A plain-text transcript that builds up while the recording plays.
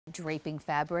draping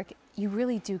fabric, you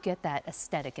really do get that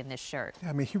aesthetic in this shirt. Yeah,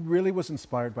 I mean, he really was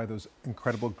inspired by those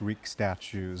incredible Greek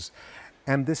statues.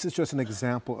 And this is just an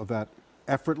example of that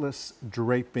effortless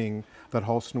draping that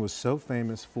Halston was so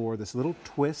famous for, this little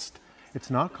twist. It's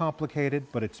not complicated,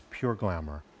 but it's pure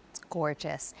glamour.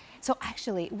 Gorgeous. So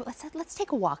actually, let's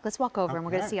take a walk. Let's walk over and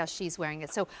we're going to see how she's wearing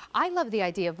it. So I love the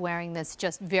idea of wearing this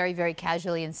just very, very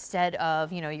casually instead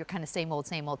of, you know, your kind of same old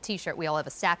t-shirt. We all have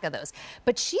a stack of those.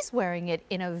 But she's wearing it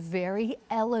in a very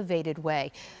elevated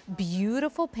way.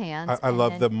 Beautiful pants. I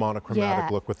love the monochromatic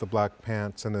look with the black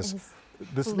pants and this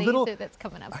little that's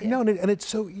coming up. I know, and it's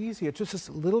so easy. It's just this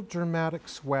little dramatic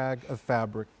swag of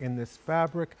fabric in this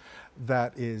fabric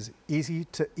that is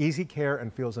easy care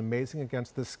and feels amazing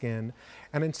against the skin.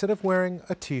 And instead of wearing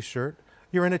a t-shirt,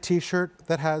 you're in a t-shirt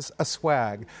that has a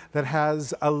swag, that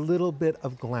has a little bit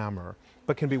of glamour,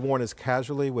 but can be worn as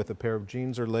casually with a pair of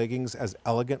jeans or leggings, as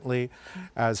elegantly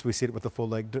as we see it with the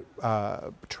full-leg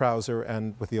trouser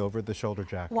and with the over-the-shoulder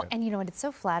jacket. Well, and you know what, it's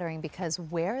so flattering because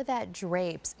where that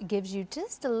drapes gives you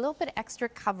just a little bit extra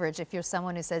coverage if you're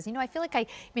someone who says, you know, I feel like I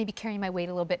may be carrying my weight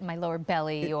a little bit in my lower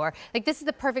belly, or like this is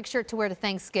the perfect shirt to wear to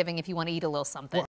Thanksgiving if you want to eat a little something.